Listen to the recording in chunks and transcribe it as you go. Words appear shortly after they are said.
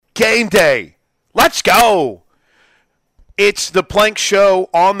game day. Let's go. It's the Plank Show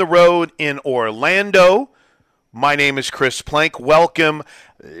on the road in Orlando. My name is Chris Plank. Welcome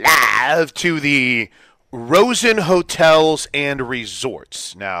live to the Rosen Hotels and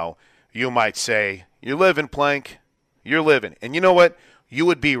Resorts. Now, you might say, you're living, Plank. You're living. And you know what? You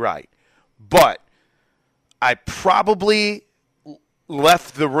would be right. But I probably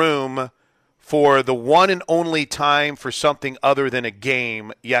left the room for the one and only time for something other than a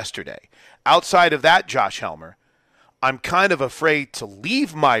game yesterday. Outside of that, Josh Helmer, I'm kind of afraid to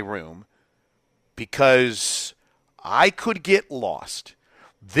leave my room because I could get lost.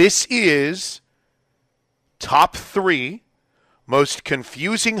 This is top 3 most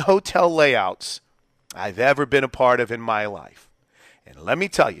confusing hotel layouts I've ever been a part of in my life. And let me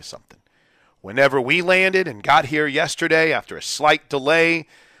tell you something. Whenever we landed and got here yesterday after a slight delay,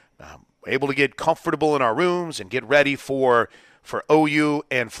 able to get comfortable in our rooms and get ready for OU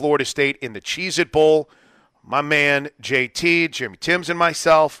and Florida State in the Cheez-It Bowl, my man JT, Jeremy Timms, and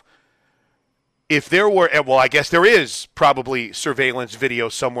myself, if there were, well, I guess there is probably surveillance video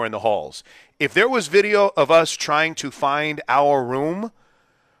somewhere in the halls. If there was video of us trying to find our room,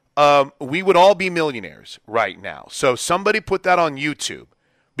 we would all be millionaires right now. So somebody put that on YouTube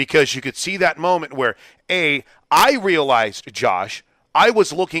because you could see that moment where, A, I realized, Josh, I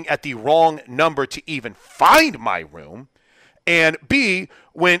was looking at the wrong number to even find my room. And B,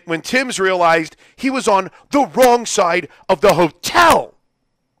 when Timms realized he was on the wrong side of the hotel.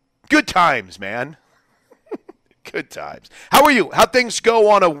 Good times, man. Good times. How are you? How'd things go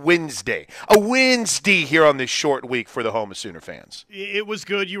on a Wednesday? A Wednesday here on this short week for the home of Sooner fans. It was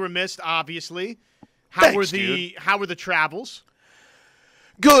good. You were missed, obviously. How were the travels?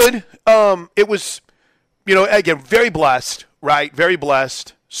 Good. It was, again, very blessed. Right, very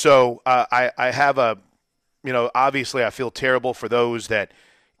blessed. So I have obviously I feel terrible for those that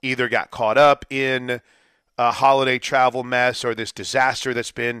either got caught up in a holiday travel mess or this disaster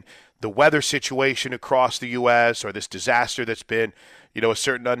that's been the weather situation across the U.S. or this disaster that's been, a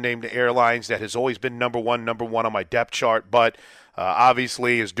certain unnamed airlines that has always been number one on my depth chart, but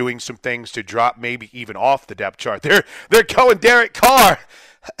obviously is doing some things to drop maybe even off the depth chart. They're going Derek Carr.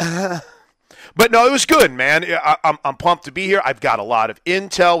 But no, it was good, man. I'm pumped to be here. I've got a lot of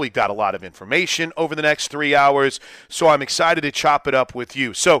intel. We've got a lot of information over the next 3 hours, so I'm excited to chop it up with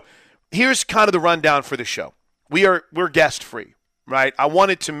you. So here's kind of the rundown for the show. We're guest-free, right? I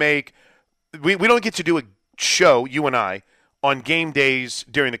wanted to make we don't get to do a show, you and I, on game days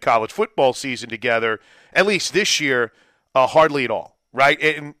during the college football season together, at least this year, hardly at all, right?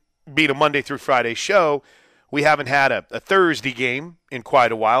 And being a Monday through Friday show, we haven't had a Thursday game in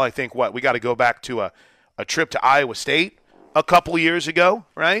quite a while. I think we got to go back to a trip to Iowa State a couple of years ago,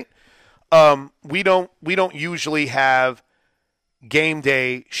 right? We don't usually have game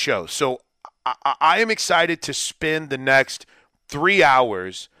day shows. So I am excited to spend the next 3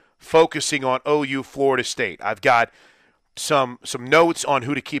 hours focusing on OU Florida State. I've got some notes on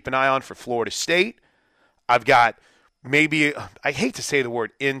who to keep an eye on for Florida State. I've got maybe, I hate to say the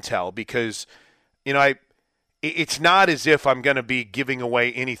word intel because, it's not as if I'm going to be giving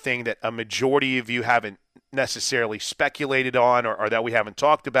away anything that a majority of you haven't necessarily speculated on or that we haven't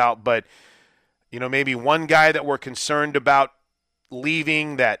talked about, but, maybe one guy that we're concerned about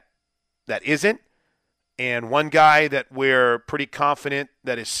leaving that isn't, and one guy that we're pretty confident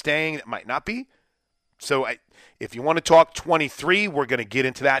that is staying that might not be. So if you want to talk 23, we're going to get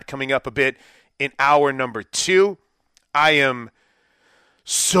into that coming up a bit in hour number 2. I am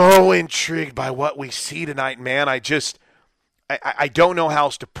so intrigued by what we see tonight, man. I don't know how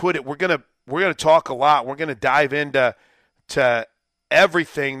else to put it. We're gonna talk a lot. We're gonna dive into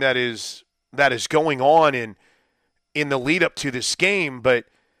everything that is going on in the lead up to this game. But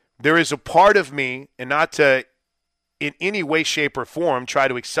there is a part of me, and not to in any way, shape, or form try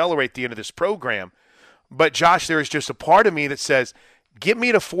to accelerate the end of this program, but Josh, there is just a part of me that says, get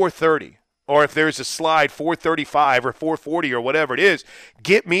me to 4:30. Or if there's a slide, 4:35 or 4:40 or whatever it is,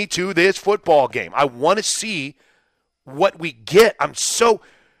 get me to this football game. I want to see what we get. I'm so,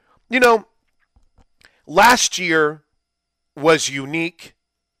 last year was unique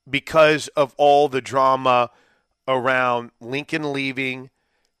because of all the drama around Lincoln leaving,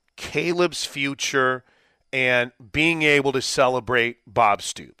 Caleb's future, and being able to celebrate Bob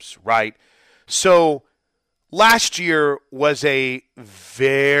Stoops, right? So last year was a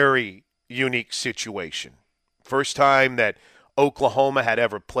very unique situation. First time that Oklahoma had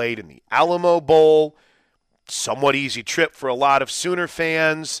ever played in the Alamo Bowl. Somewhat easy trip for a lot of Sooner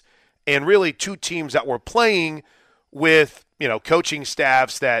fans, and really two teams that were playing with, coaching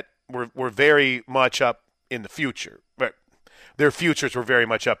staffs that were very much up in the future. But their futures were very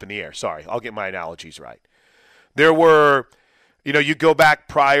much up in the air. Sorry, I'll get my analogies right. There were, you go back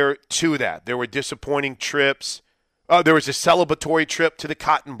prior to that. There were disappointing trips. There was a celebratory trip to the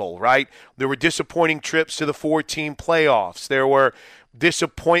Cotton Bowl, right? There were disappointing trips to the 4-team playoffs. There were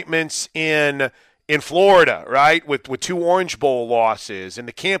disappointments in Florida, right, with 2 Orange Bowl losses and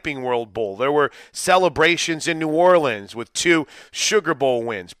the Camping World Bowl. There were celebrations in New Orleans with 2 Sugar Bowl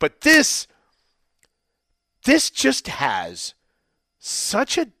wins. But this just has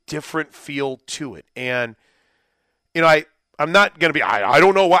such a different feel to it. And, I'm not going to be – I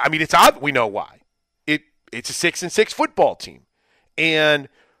don't know why. I mean, it's odd we know why. It's a 6-6 football team. And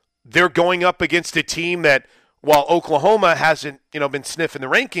they're going up against a team that, while Oklahoma hasn't, been sniffing the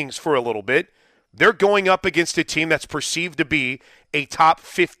rankings for a little bit, they're going up against a team that's perceived to be a top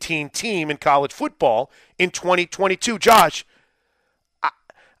 15 team in college football in 2022. Josh,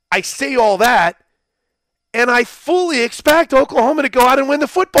 I say all that, and I fully expect Oklahoma to go out and win the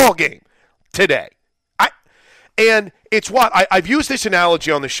football game today. And it's what I've used this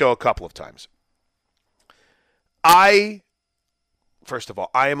analogy on the show a couple of times. First of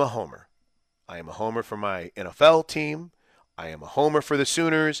all, I am a homer. I am a homer for my NFL team. I am a homer for the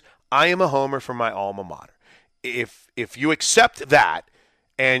Sooners. I am a homer for my alma mater. If you accept that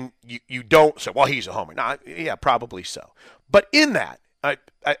and you don't say, well, he's a homer. No, yeah, probably so. But in that,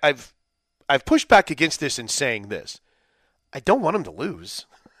 I've pushed back against this in saying this. I don't want him to lose.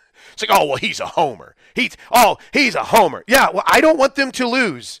 It's like, oh, well, he's a homer. He's a homer. Yeah, well, I don't want them to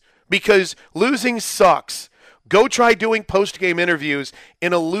lose because losing sucks. Go try doing post-game interviews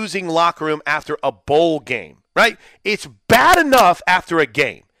in a losing locker room after a bowl game, right? It's bad enough after a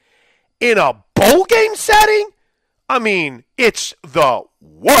game. In a bowl game setting, I mean, it's the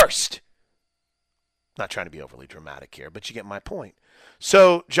worst. Not trying to be overly dramatic here, but you get my point.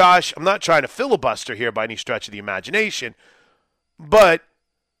 So, Josh, I'm not trying to filibuster here by any stretch of the imagination, but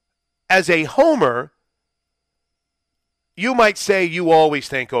as a homer, you might say you always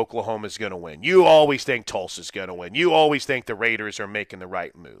think Oklahoma's going to win. You always think Tulsa's going to win. You always think the Raiders are making the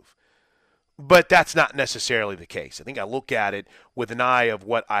right move. But that's not necessarily the case. I think I look at it with an eye of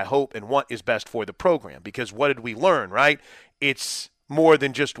what I hope and want is best for the program. Because what did we learn, right? It's more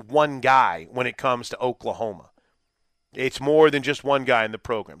than just one guy when it comes to Oklahoma. It's more than just one guy in the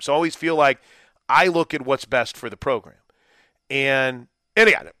program. So I always feel like I look at what's best for the program. And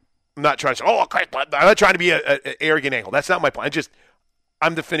yeah, I'm not trying to say, I'm not trying to be an arrogant angle. That's not my point.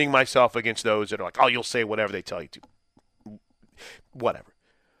 I'm defending myself against those that are like, you'll say whatever they tell you to. Whatever.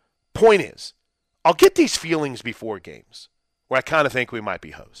 Point is, I'll get these feelings before games where I kind of think we might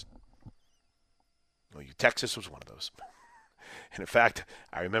be hosed. Well, Texas was one of those. And in fact,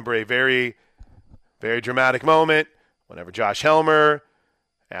 I remember a very, very dramatic moment whenever Josh Helmer,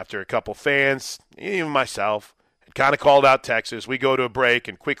 after a couple fans, even myself, kind of called out Texas. We go to a break,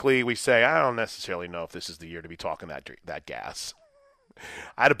 and quickly we say, I don't necessarily know if this is the year to be talking that gas.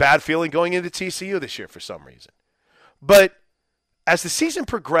 I had a bad feeling going into TCU this year for some reason. But as the season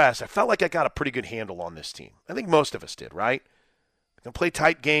progressed, I felt like I got a pretty good handle on this team. I think most of us did, right? They're going to play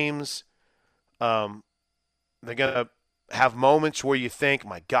tight games. They're going to have moments where you think,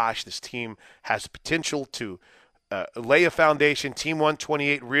 my gosh, this team has the potential to lay a foundation. Team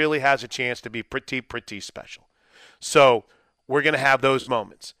 128 really has a chance to be pretty, pretty special. So we're going to have those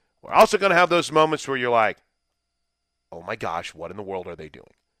moments. We're also going to have those moments where you're like, oh my gosh, what in the world are they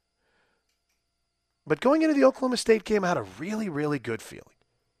doing? But going into the Oklahoma State game, I had a really, really good feeling.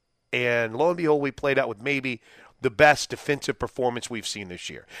 And lo and behold, we played out with maybe the best defensive performance we've seen this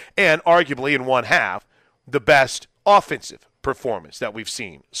year. And arguably in one half, the best offensive performance that we've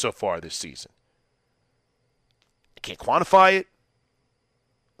seen so far this season. I can't quantify it.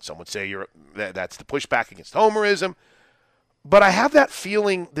 Some would say that's the pushback against homerism. But I have that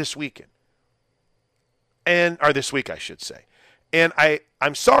feeling this weekend. Or this week, I should say. And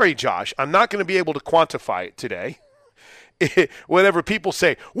I'm sorry, Josh, I'm not going to be able to quantify it today. Whenever people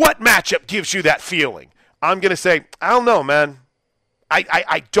say, what matchup gives you that feeling? I'm going to say, I don't know, man.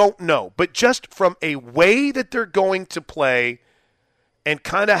 I don't know. But just from a way that they're going to play and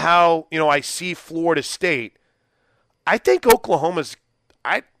kind of how, I see Florida State, I think Oklahoma's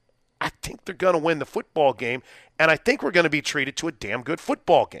I think they're going to win the football game, and I think we're going to be treated to a damn good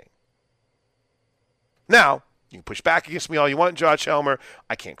football game. Now, You can push back against me all you want, Josh Helmer.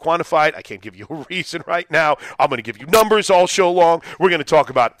 I can't quantify it. I can't give you a reason right now. I'm going to give you numbers all show long. We're going to talk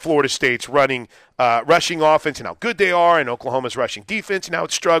about Florida State's rushing offense and how good they are, and Oklahoma's rushing defense and how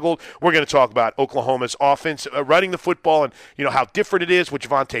it's struggled. We're going to talk about Oklahoma's offense running the football and how different it is with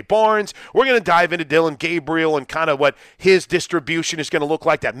Javonte Barnes. We're going to dive into Dylan Gabriel and kind of what his distribution is going to look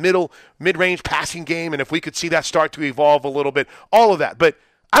like, that mid-range passing game, and if we could see that start to evolve a little bit, all of that. But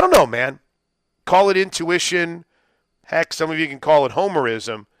I don't know, man. Call it intuition. Heck, some of you can call it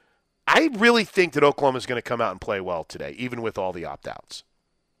homerism. I really think that Oklahoma is going to come out and play well today, even with all the opt-outs.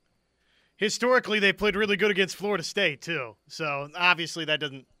 Historically, they played really good against Florida State, too. So, obviously, that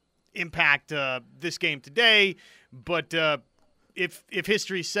doesn't impact this game today. But if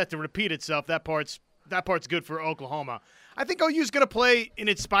history is set to repeat itself, that part's good for Oklahoma. I think OU's going to play an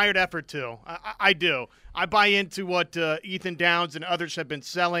inspired effort, too. I do. I buy into what Ethan Downs and others have been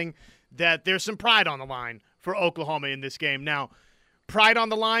selling, that there's some pride on the line for Oklahoma in this game. Now, pride on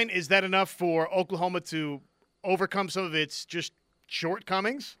the line, is that enough for Oklahoma to overcome some of its just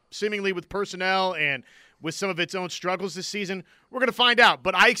shortcomings, seemingly with personnel and with some of its own struggles this season? We're going to find out.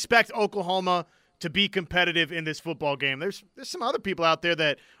 But I expect Oklahoma to be competitive in this football game. There's some other people out there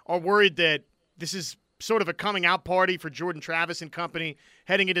that are worried that this is sort of a coming out party for Jordan Travis and company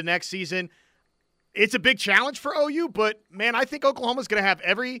heading into next season. It's a big challenge for OU, but, man, I think Oklahoma's going to have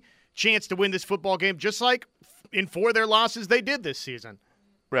every chance to win this football game, just like in 4 of their losses they did this season.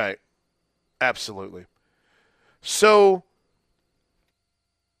 Right. Absolutely. So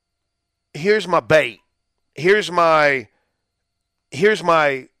here's my bait. Here's my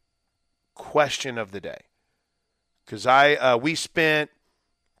question of the day. Because we spent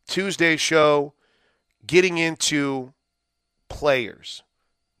Tuesday's show getting into players,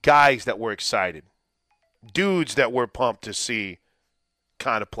 guys that were excited, dudes that were pumped to see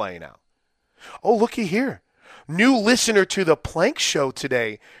kind of playing out. Oh, looky here. New listener to the Plank Show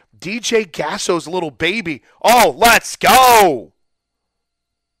today, DJ Gasso's little baby. Oh, let's go.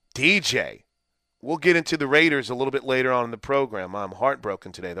 DJ. We'll get into the Raiders a little bit later on in the program. I'm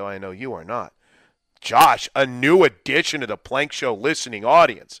heartbroken today, though I know you are not. Josh, a new addition to the Plank Show listening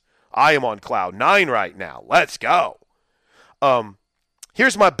audience. I am on cloud 9 right now. Let's go.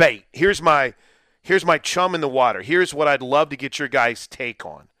 Here's my bait. Here's my chum in the water. Here's what I'd love to get your guys' take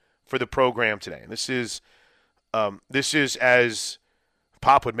on for the program today. And this is as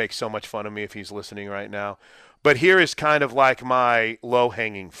Pop would make so much fun of me if he's listening right now. But here is kind of like my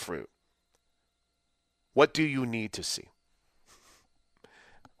low-hanging fruit. What do you need to see?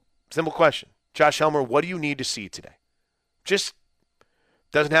 Simple question. Josh Helmer, what do you need to see today? Just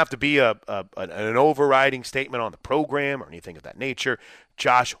doesn't have to be an overriding statement on the program or anything of that nature.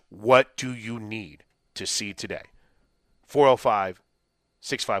 Josh, what do you need to see today?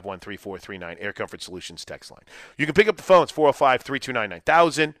 405-651-3439, Air Comfort Solutions text line. You can pick up the phones,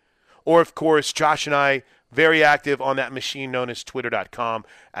 405-329-9000. Or, of course, Josh and I, very active on that machine known as Twitter.com,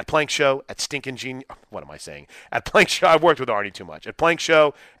 at Plank Show, at Stinkin' Genius. What am I saying? At Plank Show. I've worked with Arnie too much. At Plank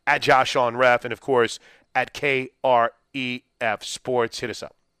Show, at Josh on Ref, and, of course, at KREF Sports. Hit us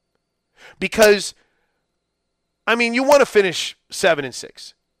up. Because, I mean, you want to finish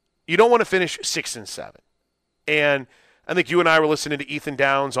 7-6. You don't want to finish 6-7. And I think you and I were listening to Ethan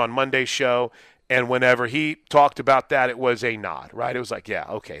Downs on Monday's show, and whenever he talked about that, it was a nod, right? It was like, yeah,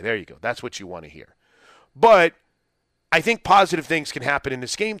 okay, there you go. That's what you want to hear. But I think positive things can happen in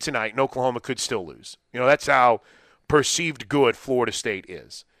this game tonight, and Oklahoma could still lose. That's how perceived good Florida State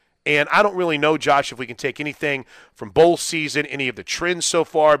is. And I don't really know, Josh, if we can take anything from bowl season, any of the trends so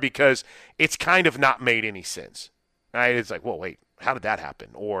far, because it's kind of not made any sense. Right? It's like, well, wait, how did that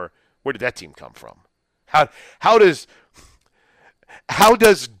happen? Or where did that team come from? How does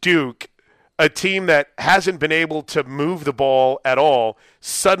Duke, a team that hasn't been able to move the ball at all,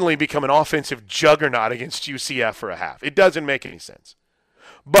 suddenly become an offensive juggernaut against UCF for a half? It doesn't make any sense.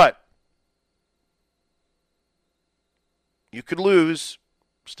 But you could lose,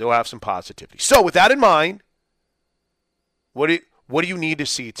 still have some positivity. So with that in mind, what do you need to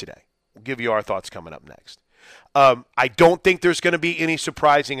see today? We'll give you our thoughts coming up next. I don't think there's going to be any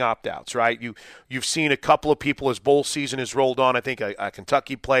surprising opt-outs, right? You've seen a couple of people as bowl season has rolled on. I think a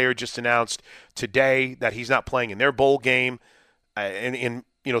Kentucky player just announced today that he's not playing in their bowl game. And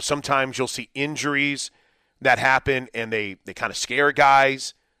sometimes you'll see injuries that happen, and they kind of scare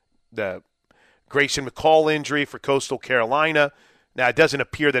guys. The Grayson McCall injury for Coastal Carolina. Now, it doesn't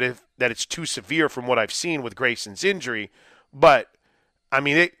appear that it's too severe from what I've seen with Grayson's injury, but, I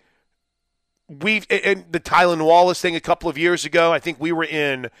mean, and the Tylan Wallace thing a couple of years ago, I think we were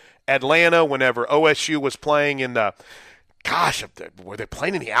in Atlanta whenever OSU was playing in were they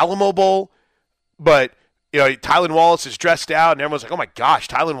playing in the Alamo Bowl? But Tylan Wallace is dressed out, and everyone's like, oh, my gosh,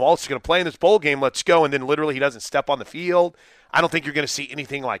 Tylan Wallace is going to play in this bowl game. Let's go. And then literally he doesn't step on the field. I don't think you're going to see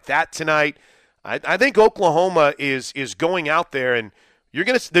anything like that tonight. I think Oklahoma is going out there, and you're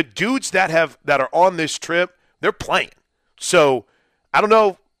going to – the dudes that are on this trip, they're playing. So I don't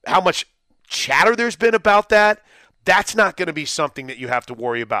know how much chatter there's been about that. That's not going to be something that you have to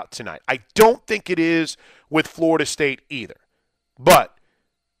worry about tonight. I don't think it is with Florida State either. But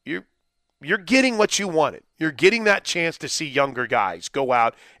you're getting what you wanted. You're getting that chance to see younger guys go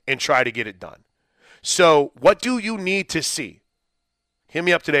out and try to get it done. So what do you need to see? Hit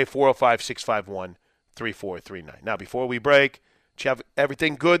me up today, 405-651-3439. Now, before we break, do you have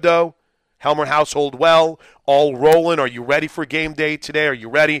everything good, though? Helmer household well, all rolling. Are you ready for game day today? Are you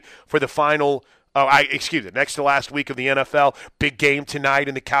ready for the final next to last week of the NFL? Big game tonight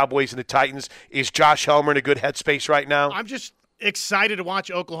in the Cowboys and the Titans. Is Josh Helmer in a good headspace right now? I'm just excited to watch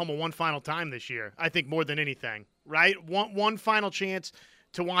Oklahoma one final time this year, I think, more than anything, right? One final chance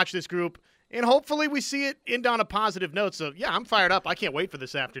to watch this group, and hopefully we see it end on a positive note. So, yeah, I'm fired up. I can't wait for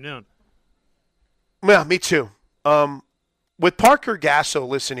this afternoon. Yeah, me too. With Parker Gasso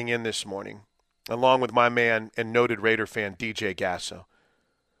listening in this morning, along with my man and noted Raider fan DJ Gasso,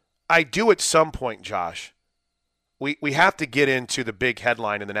 I do at some point, Josh, we have to get into the big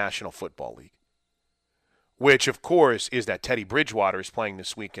headline in the National Football League, which, of course, is that Teddy Bridgewater is playing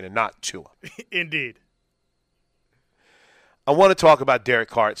this weekend and not Tua. Indeed. I want to talk about Derek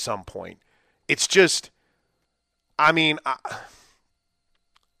Carr at some point. It's just, I'm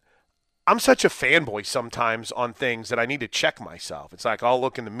such a fanboy sometimes on things that I need to check myself. It's like I'll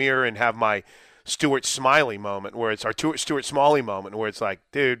look in the mirror and have my Stuart Smiley moment where it's our Stuart Smalley moment where it's like,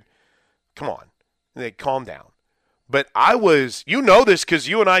 dude, come on. And they calm down. But I was, this because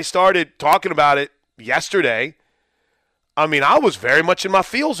you and I started talking about it yesterday. I was very much in my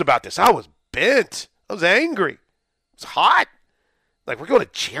feels about this. I was bent. I was angry. It was hot. Like, we're going to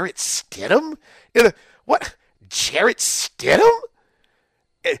Jarrett Stidham? What? Jarrett Stidham?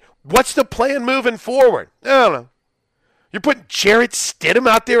 What's the plan moving forward? I don't know. You're putting Jarrett Stidham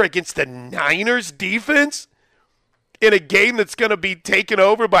out there against the Niners defense in a game that's going to be taken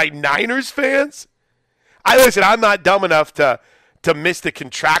over by Niners fans? I'm not dumb enough to miss the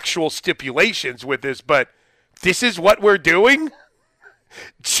contractual stipulations with this, but this is what we're doing?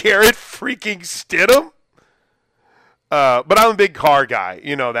 Jarrett freaking Stidham? But I'm a big car guy.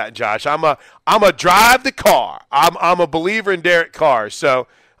 You know that, Josh. I'm a drive the car. I'm a believer in Derek Carr. So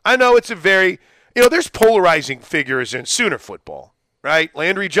I know it's a very, there's polarizing figures in Sooner football, right?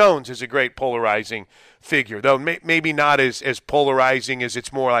 Landry Jones is a great polarizing figure, though maybe not as polarizing as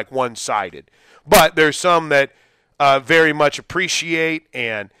it's more like one-sided. But there's some that very much appreciate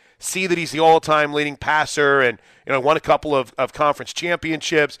and see that he's the all-time leading passer and won a couple of conference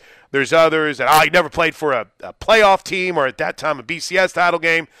championships. There's others that, he never played for a playoff team or at that time a BCS title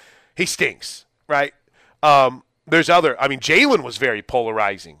game. He stinks, right? There's other – Jalen was very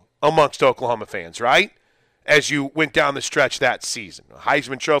polarizing amongst Oklahoma fans, right, as you went down the stretch that season. A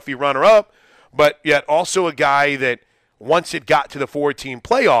Heisman Trophy runner-up, but yet also a guy that once it got to the 4-team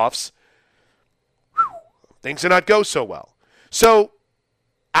playoffs, things did not go so well. So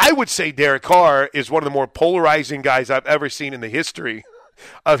I would say Derek Carr is one of the more polarizing guys I've ever seen in the history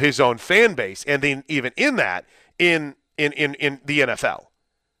of his own fan base, and then even in that, in the NFL.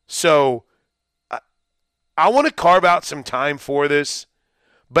 So I want to carve out some time for this,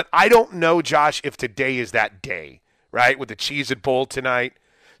 but I don't know, Josh, if today is that day, right, with the Cheez-It Bowl tonight.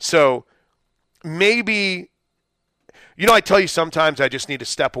 So maybe, I tell you sometimes I just need to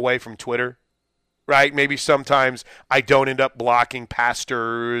step away from Twitter, right? Maybe sometimes I don't end up blocking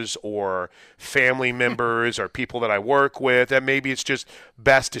pastors or family members or people that I work with, and maybe it's just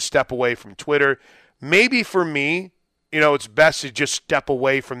best to step away from Twitter. Maybe for me, it's best to just step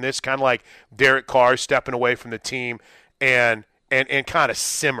away from this, kind of like Derek Carr stepping away from the team and kind of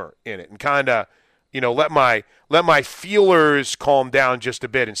simmer in it and kind of, let my feelers calm down just a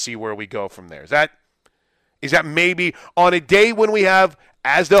bit and see where we go from there. Is that maybe on a day when we have,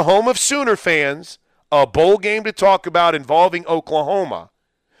 as the home of Sooner fans, a bowl game to talk about involving Oklahoma,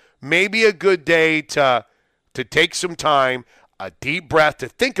 maybe a good day to take some time, a deep breath to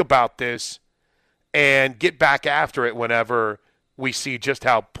think about this and get back after it whenever we see just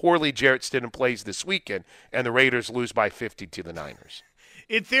how poorly Jarrett Stidham plays this weekend and the Raiders lose by 50 to the Niners.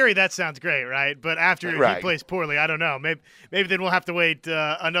 In theory, that sounds great, right? But after he plays poorly, I don't know. Maybe then we'll have to wait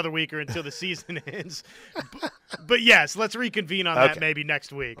another week or until the season ends. But yes, let's reconvene on that maybe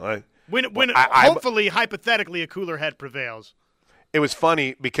next week. When hopefully, hypothetically, a cooler head prevails. It was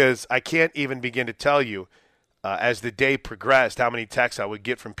funny because I can't even begin to tell you. as the day progressed, how many texts I would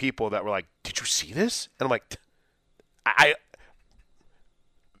get from people that were like, "Did you see this?" And I'm like,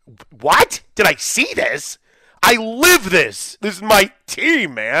 what? Did I see this? I live this. This is my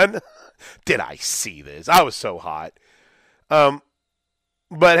team, man. Did I see this? I was so hot.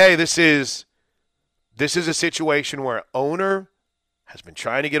 But hey, this is a situation where owner has been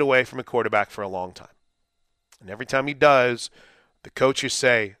trying to get away from a quarterback for a long time. And every time he does, the coaches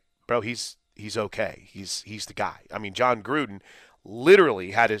say, bro, he's okay. He's the guy. I mean, John Gruden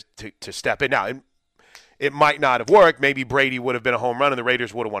literally had to step in. Now, it might not have worked. Maybe Brady would have been a home run and the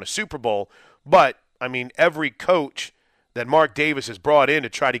Raiders would have won a Super Bowl. But, I mean, every coach that Mark Davis has brought in to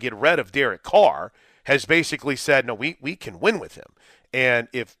try to get rid of Derek Carr has basically said, no, we can win with him. And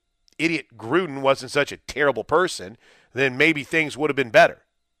if idiot Gruden wasn't such a terrible person, then maybe things would have been better.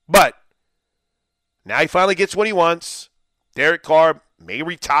 But now he finally gets what he wants. Derek Carr may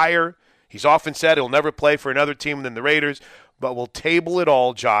retire. He's often said he'll never play for another team than the Raiders, but we'll table it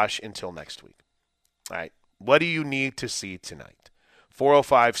all, Josh, until next week. All right, what do you need to see tonight?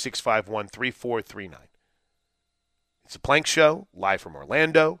 405-651-3439. It's a Plank Show, live from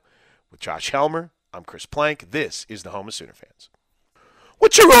Orlando, with Josh Helmer. I'm Chris Plank. This is the home of Sooner fans.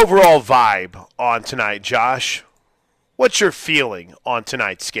 What's your overall vibe on tonight, Josh? What's your feeling on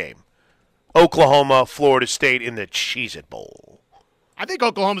tonight's game? Oklahoma, Florida State in the Cheez-It Bowl. I think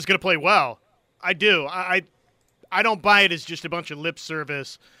Oklahoma's going to play well. I do. I don't buy it as just a bunch of lip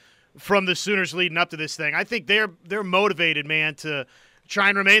service from the Sooners leading up to this thing. I think they're motivated, man, to try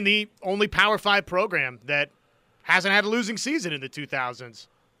and remain the only Power 5 program that hasn't had a losing season in the 2000s.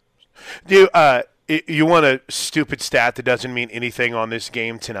 You want a stupid stat that doesn't mean anything on this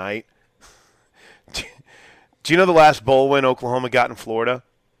game tonight? Do you know the last bowl win Oklahoma got in Florida?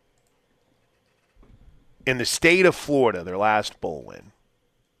 In the state of Florida, their last bowl win.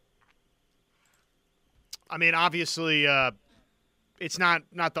 I mean, obviously, it's not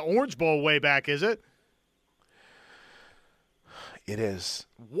the Orange Bowl way back, is it? It is.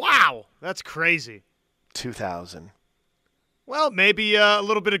 Wow, that's crazy. 2000. Well, maybe a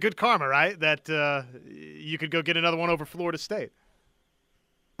little bit of good karma, right? That you could go get another one over Florida State.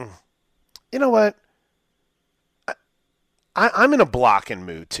 You know what? I'm in a blocking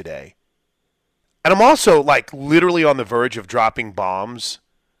mood today. And I'm also, like, literally on the verge of dropping bombs.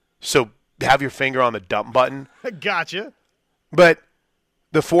 So have your finger on the dump button. Gotcha. But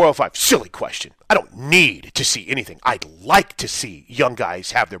the 405, silly question. I don't need to see anything. I'd like to see young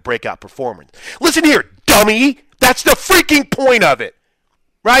guys have their breakout performance. Listen here, dummy. That's the freaking point of it,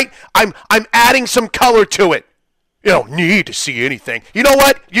 right? I'm adding some color to it. You don't need to see anything. You know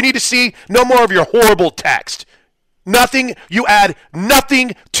what? You need to see no more of your horrible text. Nothing. You add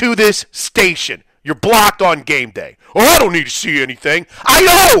nothing to this station. You're blocked on game day. Oh, I don't need to see anything. I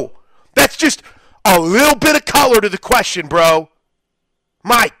know. That's just a little bit of color to the question, bro.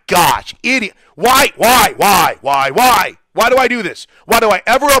 My gosh, idiot. Why? Why do I do this? Why do I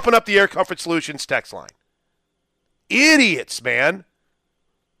ever open up the Air Comfort Solutions text line? Idiots, man.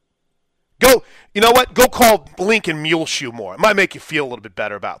 Go, you know what? Go call Lincoln Muleshoe more. It might make you feel a little bit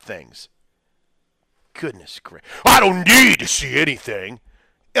better about things. Goodness gracious. I don't need to see anything.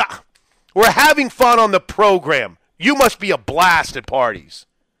 Yeah. We're having fun on the program. You must be a blast at parties.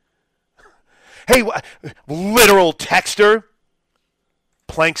 Hey, literal texter.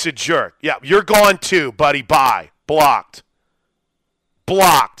 Plank's a jerk. Yeah, you're gone too, buddy. Bye. Blocked.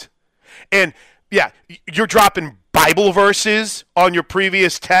 And, yeah, you're dropping Bible verses on your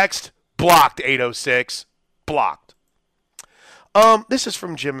previous text. Blocked, 806. Blocked. This is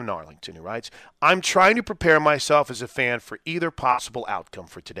from Jim in Arlington, who writes, I'm trying to prepare myself as a fan for either possible outcome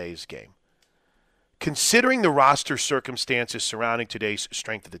for today's game. Considering the roster circumstances surrounding today's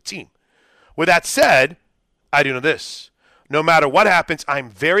strength of the team. With that said, I do know this. No matter what happens, I'm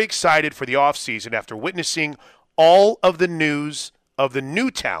very excited for the offseason after witnessing all of the news of the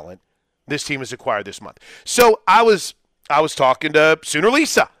new talent this team has acquired this month. So I was talking to Sooner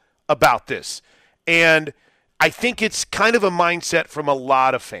Lisa about this, and I think it's kind of a mindset from a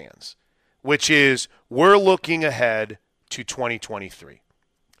lot of fans, which is we're looking ahead to 2023.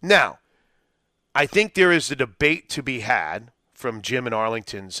 Now, I think there is a debate to be had from Jim in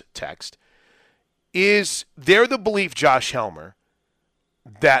Arlington's text. Is there the belief, Josh Helmer,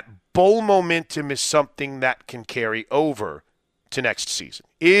 that bowl momentum is something that can carry over to next season?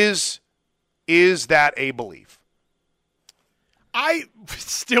 Is that a belief? I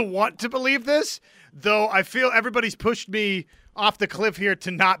still want to believe this, though I feel everybody's pushed me off the cliff here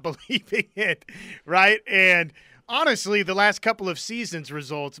to not believing it, right? And honestly, the last couple of seasons'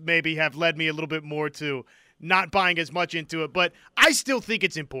 results maybe have led me a little bit more to not buying as much into it, but I still think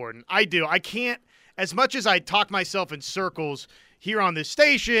it's important. I do. I can't as much as I talk myself in circles here on this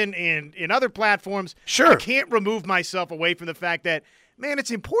station and in other platforms, sure, I can't remove myself away from the fact that, man, it's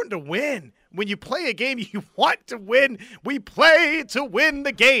important to win. When you play a game, you want to win. We play to win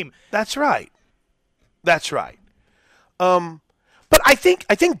the game. That's right. That's right. But I think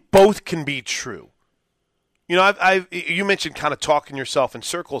both can be true. You know, you mentioned kind of talking yourself in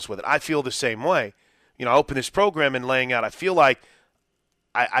circles with it. I feel the same way. You know, I open this program and laying out, I feel like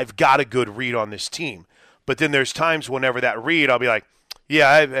I've got a good read on this team. But then there's times whenever that read, I'll be like, yeah,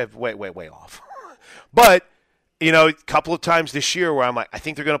 I've way off. But, you know, a couple of times this year where I'm like, I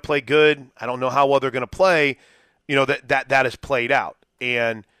think they're going to play good. I don't know how well they're going to play. You know, that has played out.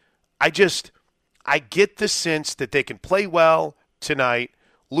 And I get the sense that they can play well tonight,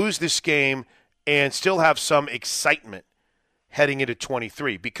 lose this game, and still have some excitement heading into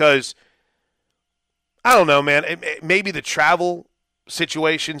 23. Because, I don't know, man, maybe the travel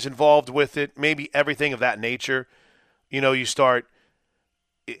situations involved with it, maybe everything of that nature. You know, you start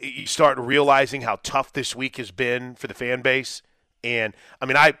realizing how tough this week has been for the fan base. And, I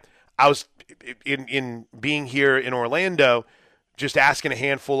mean, I was in being here in Orlando just asking a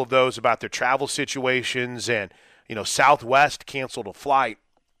handful of those about their travel situations. And, you know, Southwest canceled a flight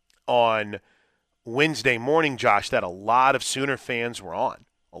on Wednesday morning, Josh, that a lot of Sooner fans were on.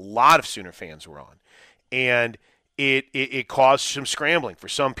 And it caused some scrambling. For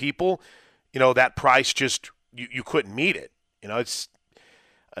some people, you know, that price just, you couldn't meet it. You know, it's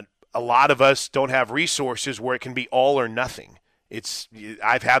a lot of us don't have resources where it can be all or nothing.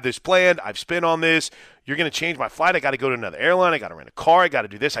 I've had this planned. I've spent on this. You're going to change my flight. I got to go to another airline. I got to rent a car. I got to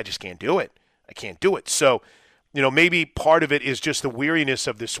do this. I just can't do it. So, you know, maybe part of it is just the weariness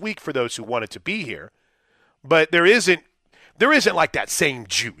of this week for those who wanted to be here. But there isn't like that same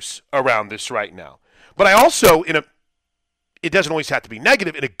juice around this right now. But I also, it doesn't always have to be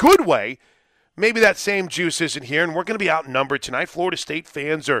negative. In a good way, maybe that same juice isn't here, and we're going to be outnumbered tonight. Florida State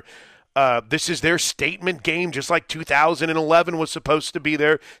fans are this is their statement game, just like 2011 was supposed to be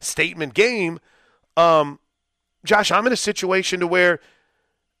their statement game. Josh, I'm in a situation to where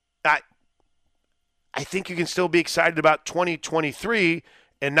I think you can still be excited about 2023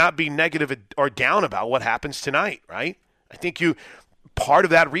 and not be negative or down about what happens tonight, right? I think part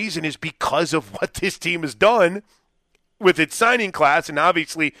of that reason is because of what this team has done with its signing class and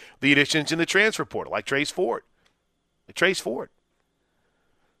obviously the additions in the transfer portal, like Trace Ford.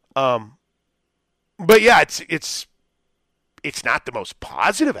 But yeah, it's not the most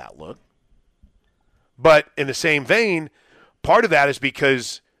positive outlook. But in the same vein, part of that is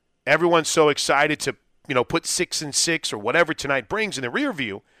because everyone's so excited to, you know, put 6-6 or whatever tonight brings in the rear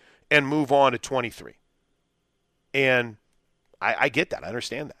view and move on to 23. And I get that. I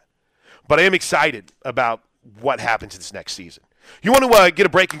understand that. But I am excited about what happens this next season. You want to get a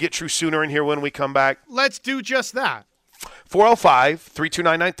break and get True Sooner in here when we come back? Let's do just that.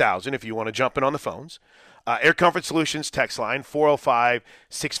 405-329-9000 if you want to jump in on the phones. Air Comfort Solutions text line,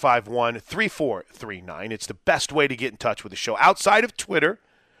 405-651-3439. It's the best way to get in touch with the show. Outside of Twitter,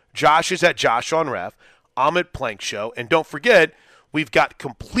 Josh is at Josh on Ref. I'm at Plank Show. And don't forget, we've got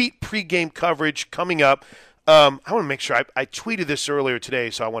complete pregame coverage coming up. I want to make sure, I tweeted this earlier today,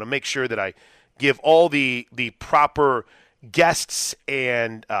 so I want to make sure that I give all the proper guests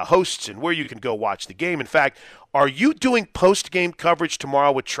and hosts and where you can go watch the game. In fact, are you doing post-game coverage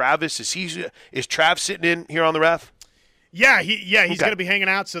tomorrow with Travis? Is Trav sitting in here on the Ref? Yeah, he's going to be hanging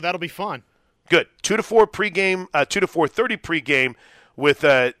out, so that'll be fun. Good. 2 to 4 pregame, 2 to 4:30 pregame with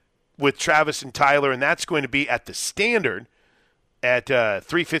Travis and Tyler, and that's going to be at the Standard at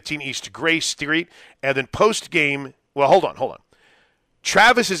 315 East Gray Street. And then post-game, well, hold on.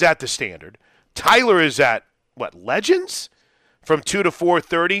 Travis is at the Standard. Tyler is at, Legends? From 2 to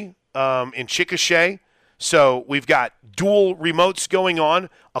 4:30 in Chickasha. So we've got dual remotes going on,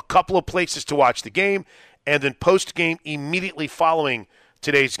 a couple of places to watch the game, and then post-game immediately following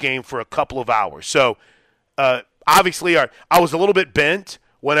today's game for a couple of hours. So obviously I was a little bit bent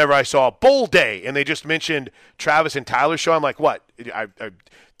whenever I saw Bowl Day, and they just mentioned Travis and Tyler's show. I'm like, what?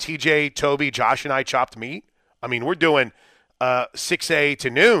 TJ, Toby, Josh, and I chopped meat? I mean, we're doing 6 to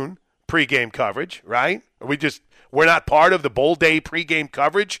noon pregame coverage, right? We're not part of the Bowl Day pregame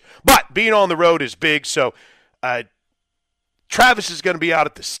coverage, but being on the road is big. So Travis is going to be out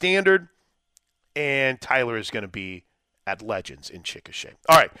at the Standard, and Tyler is going to be at Legends in Chickasha.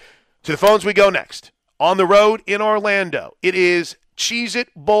 All right, to the phones we go next. On the road in Orlando, it is Cheez-It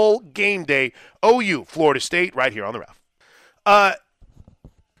Bowl game day, OU, Florida State, right here on the Ref. Let's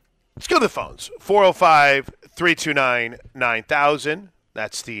go to the phones. 405-329-9000.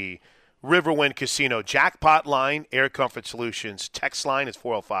 That's the Riverwind Casino jackpot line. Air Comfort Solutions text line is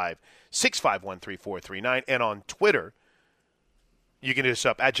 651-3439. And on Twitter, you can hit us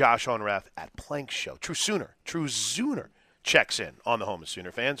up at Josh on Ref, at Plank Show. True Zooner checks in on the home of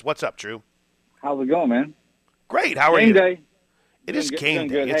Sooner fans. What's up, Drew? How's it going, man? Great. How are you? Game day. It is game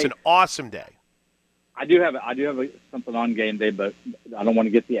day. Good. It's an awesome day. I do have something on game day, but I don't want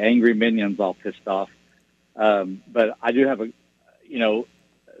to get the angry minions all pissed off. But I do have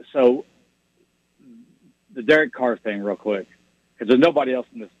so the Derek Carr thing, real quick, because there's nobody else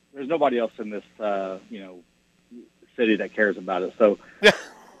in this city that cares about it. So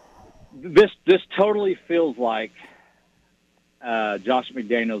this totally feels like Josh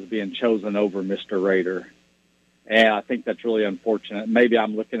McDaniels being chosen over Mr. Raider, and I think that's really unfortunate. Maybe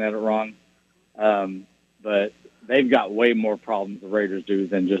I'm looking at it wrong, but they've got way more problems the Raiders do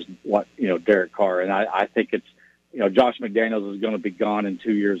than just Derek Carr, and I think it's Josh McDaniels is going to be gone in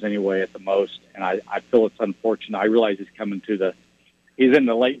 2 years anyway at the most, and I feel it's unfortunate. I realize he's in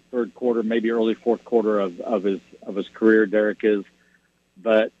the late third quarter, maybe early fourth quarter of his career. Derek is,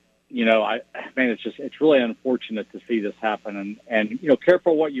 but it's really unfortunate to see this happen, and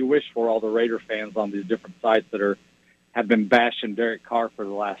careful what you wish for. All the Raider fans on these different sites that have been bashing Derek Carr for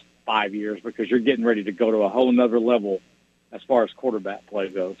the last 5 years, because you're getting ready to go to a whole nother level as far as quarterback play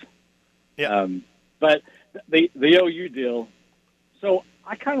goes. Yeah. But the OU deal. So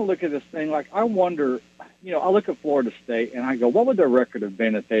I kind of look at this thing like, I wonder. I look at Florida State and I go, what would their record have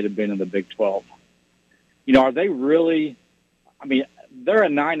been if they'd have been in the Big 12? Are they really? I mean, they're a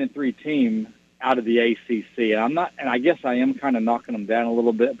 9-3 team out of the ACC, and I'm not. And I guess I am kind of knocking them down a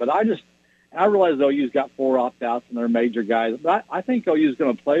little bit, but I realize OU's got 4 opt-outs and they're major guys, but I think OU's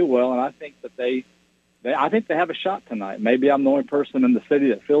going to play well, and I think that I think they have a shot tonight. Maybe I'm the only person in the city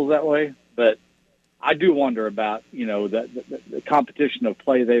that feels that way, but I do wonder about the competition of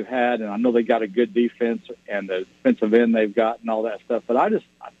play they've had, and I know they got a good defense and the defensive end they've got and all that stuff. But I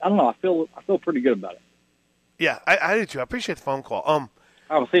don't know. I feel pretty good about it. Yeah, I do too. I appreciate the phone call.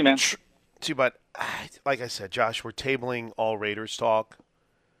 I'll see you, man. But like I said, Josh, we're tabling all Raiders talk,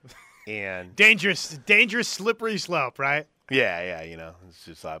 and dangerous, slippery slope, right? Yeah. It's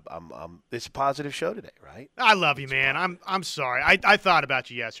just it's a positive show today, right? I love you, man. I'm sorry. I thought about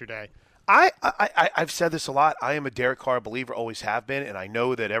you yesterday. I've said this a lot. I am a Derek Carr believer, always have been, and I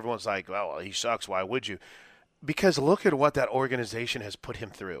know that everyone's like, well, he sucks. Why would you? Because look at what that organization has put him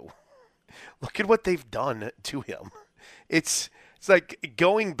through. Look at what they've done to him. It's like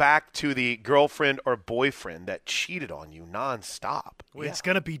going back to the girlfriend or boyfriend that cheated on you nonstop. Well, It's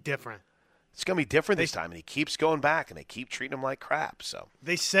going to be different. It's going to be different this time, and he keeps going back, and they keep treating him like crap. So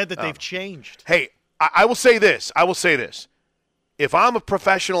they said that they've changed. Hey, I will say this. If I'm a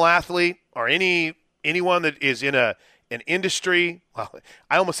professional athlete or anyone that is in an industry, well,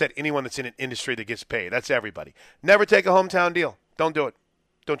 I almost said anyone that's in an industry that gets paid. That's everybody. Never take a hometown deal. Don't do it.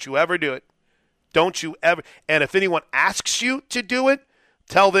 Don't you ever do it. Don't you ever. And if anyone asks you to do it,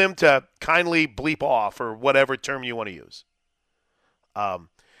 tell them to kindly bleep off or whatever term you want to use.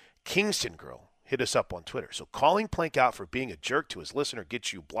 Kingston Girl hit us up on Twitter. So calling Plank out for being a jerk to his listener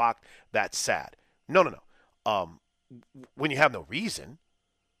gets you blocked. That's sad. No. When you have no reason.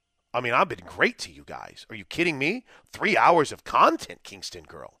 I mean, I've been great to you guys. Are you kidding me? 3 hours of content, Kingston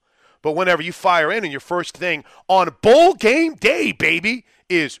Girl. But whenever you fire in and your first thing on bowl game day, baby,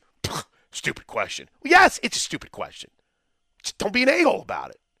 is stupid question. Well, yes, it's a stupid question. Just don't be an a-hole about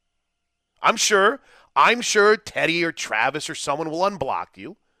it. I'm sure Teddy or Travis or someone will unblock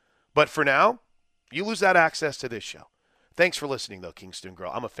you. But for now, you lose that access to this show. Thanks for listening, though, Kingston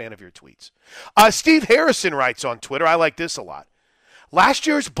Girl. I'm a fan of your tweets. Steve Harrison writes on Twitter, I like this a lot. Last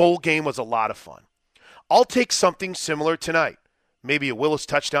year's bowl game was a lot of fun. I'll take something similar tonight. Maybe a Willis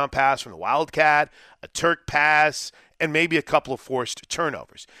touchdown pass from the Wildcat, a Turk pass, and maybe a couple of forced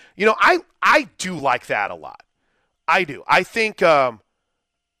turnovers. I do like that a lot. I do. I think I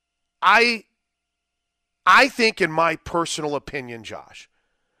think, in my personal opinion, Josh,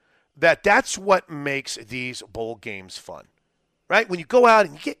 that's what makes these bowl games fun, right? When you go out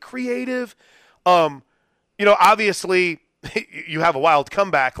and you get creative, obviously you have a wild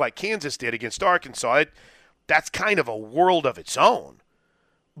comeback like Kansas did against Arkansas. That's kind of a world of its own.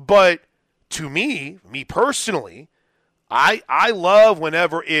 But to me personally, I love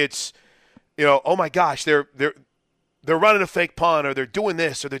whenever it's, oh my gosh, they're running a fake punt, or they're doing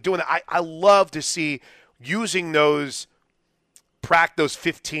this, or they're doing that. I love to see using those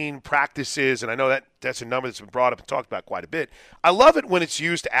 15 practices, and I know that's a number that's been brought up and talked about quite a bit. I love it when it's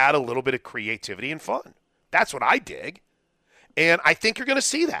used to add a little bit of creativity and fun. That's what I dig, and I think you're going to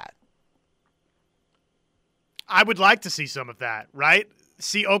see that. I would like to see some of that, right?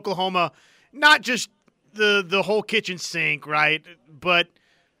 See Oklahoma, not just the whole kitchen sink, right, but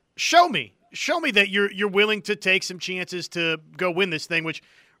show me that you're willing to take some chances to go win this thing, which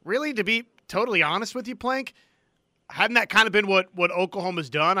really, to be totally honest with you, Plank, hadn't that kind of been what Oklahoma's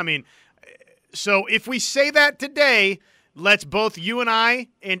done? I mean, so if we say that today, let's both you and I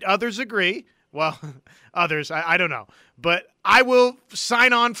and others agree. Well, others, I don't know. But I will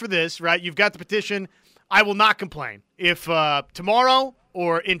sign on for this, right? You've got the petition. I will not complain if tomorrow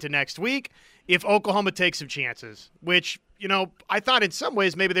or into next week, if Oklahoma takes some chances, which, you know, I thought in some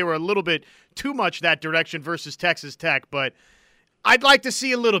ways maybe they were a little bit too much that direction versus Texas Tech, but I'd like to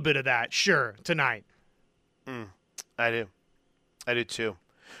see a little bit of that, sure, tonight. I do too.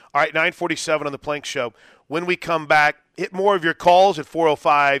 All right, 9:47 on the Plank Show. When we come back, hit more of your calls at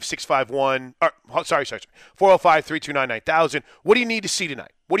 405-651 – 405-329-9000. What do you need to see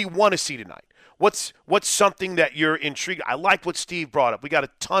tonight? What do you want to see tonight? What's something that you're intrigued? I like what Steve brought up. We got a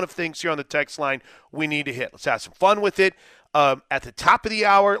ton of things here on the text line we need to hit. Let's have some fun with it. At the top of the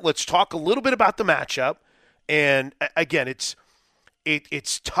hour, let's talk a little bit about the matchup. And, again, it's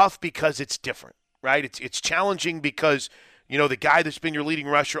tough because it's different, right? It's challenging because – you know, the guy that's been your leading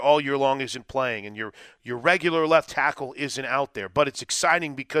rusher all year long isn't playing, and your regular left tackle isn't out there. But it's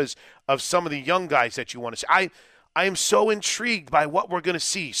exciting because of some of the young guys that you want to see. I am so intrigued by what we're going to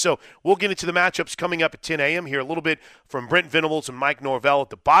see. So we'll get into the matchups coming up at 10 a.m. Hear a little bit from Brent Venables and Mike Norvell at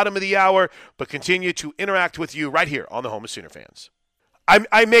the bottom of the hour, but continue to interact with you right here on the Home of Sooner Fans.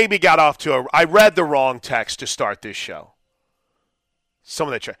 I maybe got off to I read the wrong text to start this show. Some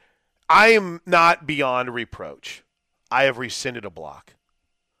of that. I am not beyond reproach. I have rescinded a block.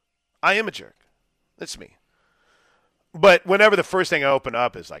 I am a jerk. That's me. But whenever the first thing I open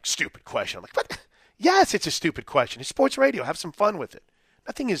up is like, stupid question, I'm like, what? Yes, it's a stupid question. It's sports radio. Have some fun with it.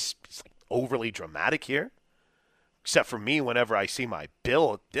 Nothing is like overly dramatic here, except for me whenever I see my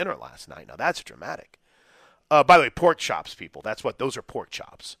bill at dinner last night. Now, that's dramatic. By the way, pork chops, people. Those are pork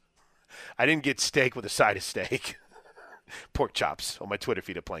chops. I didn't get steak with a side of steak. Pork chops on my Twitter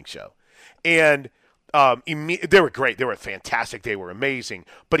feed at Plank Show. And they were great. They were fantastic. They were amazing.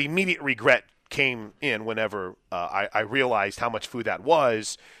 But immediate regret came in whenever I realized how much food that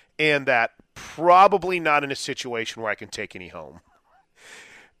was, and that probably not in a situation where I can take any home.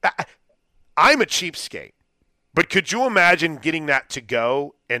 I'm a cheapskate, but could you imagine getting that to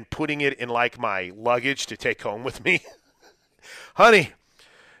go and putting it in like my luggage to take home with me? Honey,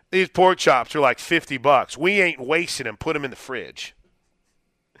 these pork chops are like $50. We ain't wasting them. Put them in the fridge.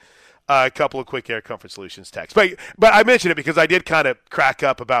 A couple of quick Air Comfort Solutions texts. But I mentioned it because I did kind of crack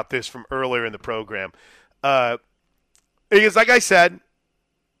up about this from earlier in the program. Because like I said,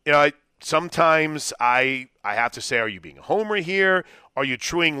 you know, sometimes I have to say, are you being a homer here? Are you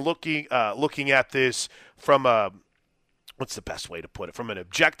looking at this from what's the best way to put it? From an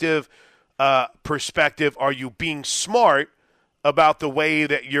objective perspective, are you being smart about the way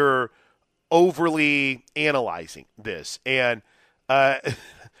that you're overly analyzing this? And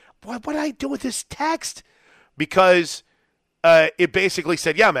what did I do with this text? Because it basically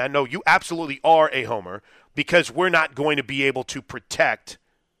said, yeah, man, no, you absolutely are a homer because we're not going to be able to protect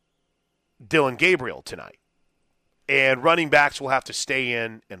Dillon Gabriel tonight. And running backs will have to stay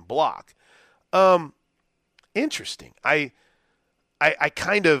in and block. Interesting. I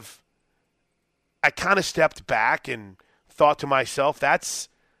kind of stepped back and thought to myself, that's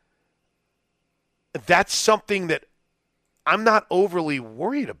something that I'm not overly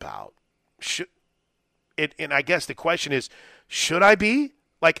worried about. And I guess the question is, should I be?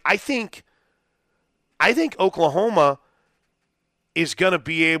 Like, I think Oklahoma is going to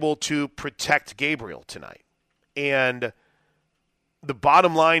be able to protect Gabriel tonight. And the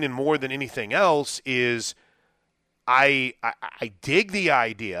bottom line, and more than anything else, is I dig the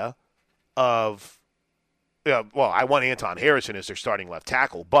idea of, I want Anton Harrison as their starting left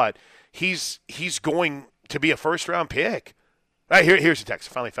tackle, but he's going to be a first-round pick. Right, here's the text.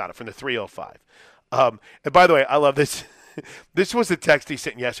 I finally found it from the 305. And by the way, I love this. This was the text he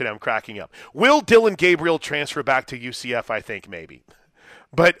sent yesterday. I'm cracking up. Will Dillon Gabriel transfer back to UCF? I think maybe.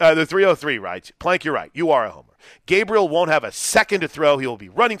 But the 303 writes, Plank, you're right. You are a homer. Gabriel won't have a second to throw. He will be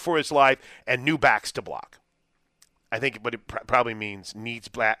running for his life and new backs to block. I think what it probably means needs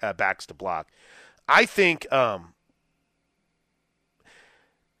backs to block. I think we're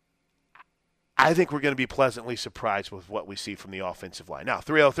going to be pleasantly surprised with what we see from the offensive line. Now,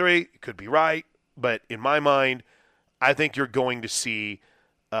 303 could be right, but in my mind, I think you're going to see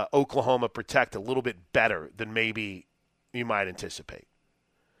Oklahoma protect a little bit better than maybe you might anticipate.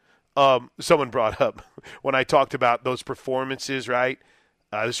 Someone brought up when I talked about those performances, right?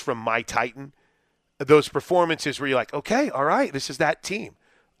 This is from My Titan. Those performances where you're like, okay, all right, this is that team.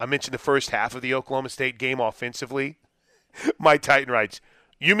 I mentioned the first half of the Oklahoma State game offensively. My Titan writes,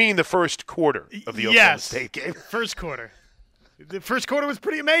 You mean the first quarter of the Oklahoma State game? First quarter. The first quarter was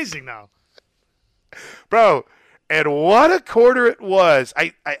pretty amazing, though. Bro, and what a quarter it was.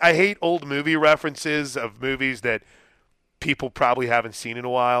 I hate old movie references of movies that people probably haven't seen in a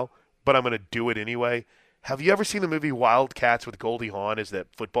while, but I'm going to do it anyway. Have you ever seen the movie Wildcats with Goldie Hawn as that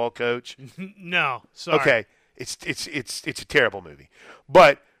football coach? No, sorry. Okay, it's a terrible movie.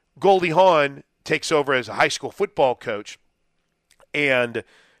 But Goldie Hawn takes over as a high school football coach, and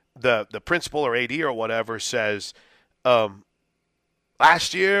the principal or AD or whatever says,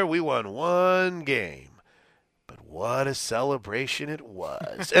 last year we won one game, but what a celebration it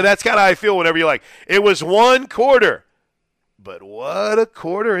was. And that's kind of how I feel whenever you're like, it was one quarter, but what a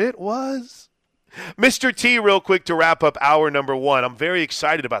quarter it was. Mr. T, real quick to wrap up hour number one. I'm very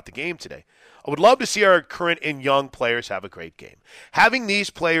excited about the game today. I would love to see our current and young players have a great game. Having these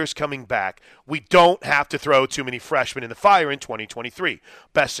players coming back, we don't have to throw too many freshmen in the fire in 2023.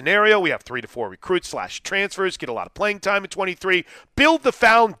 Best scenario, we have 3 to 4 recruits / transfers, get a lot of playing time in 23, build the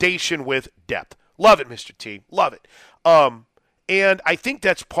foundation with depth. Love it, Mr. T. Love it. And I think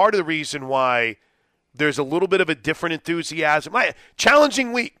that's part of the reason why there's a little bit of a different enthusiasm.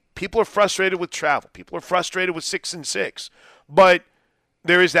 Challenging week. People are frustrated with travel. People are frustrated with 6-6. But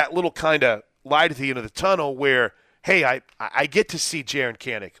there is that little kind of light at the end of the tunnel where, hey, I get to see Jaren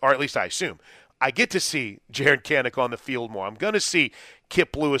Kanak, or at least I assume, I get to see Jaren Kanak on the field more. I'm going to see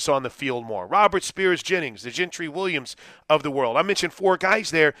Kip Lewis on the field more. Robert Spears-Jennings, the Gentry Williams of the world. I mentioned 4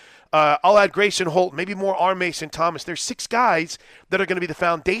 guys there. I'll add Grayson Holt, maybe more R. Mason Thomas. There's 6 guys that are going to be the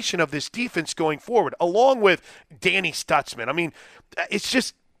foundation of this defense going forward, along with Danny Stutzman. I mean, it's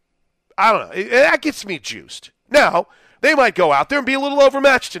just, I don't know. That gets me juiced. Now, they might go out there and be a little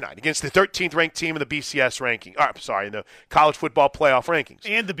overmatched tonight against the 13th ranked team in the BCS ranking. In the college football playoff rankings.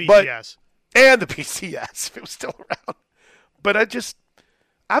 And the BCS. And the BCS, if it was still around. But I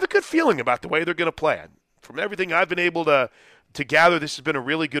have a good feeling about the way they're going to play. From everything I've been able to gather, this has been a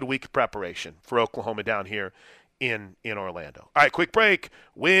really good week of preparation for Oklahoma down here in Orlando. All right, quick break.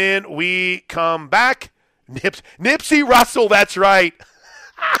 When we come back, Nipsey Russell, that's right.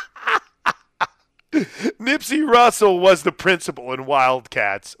 Nipsey Russell was the principal in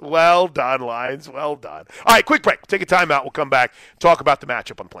Wildcats. Well done, Lions. Well done. All right, quick break. Take a timeout. We'll come back, talk about the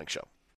matchup on Plank Show.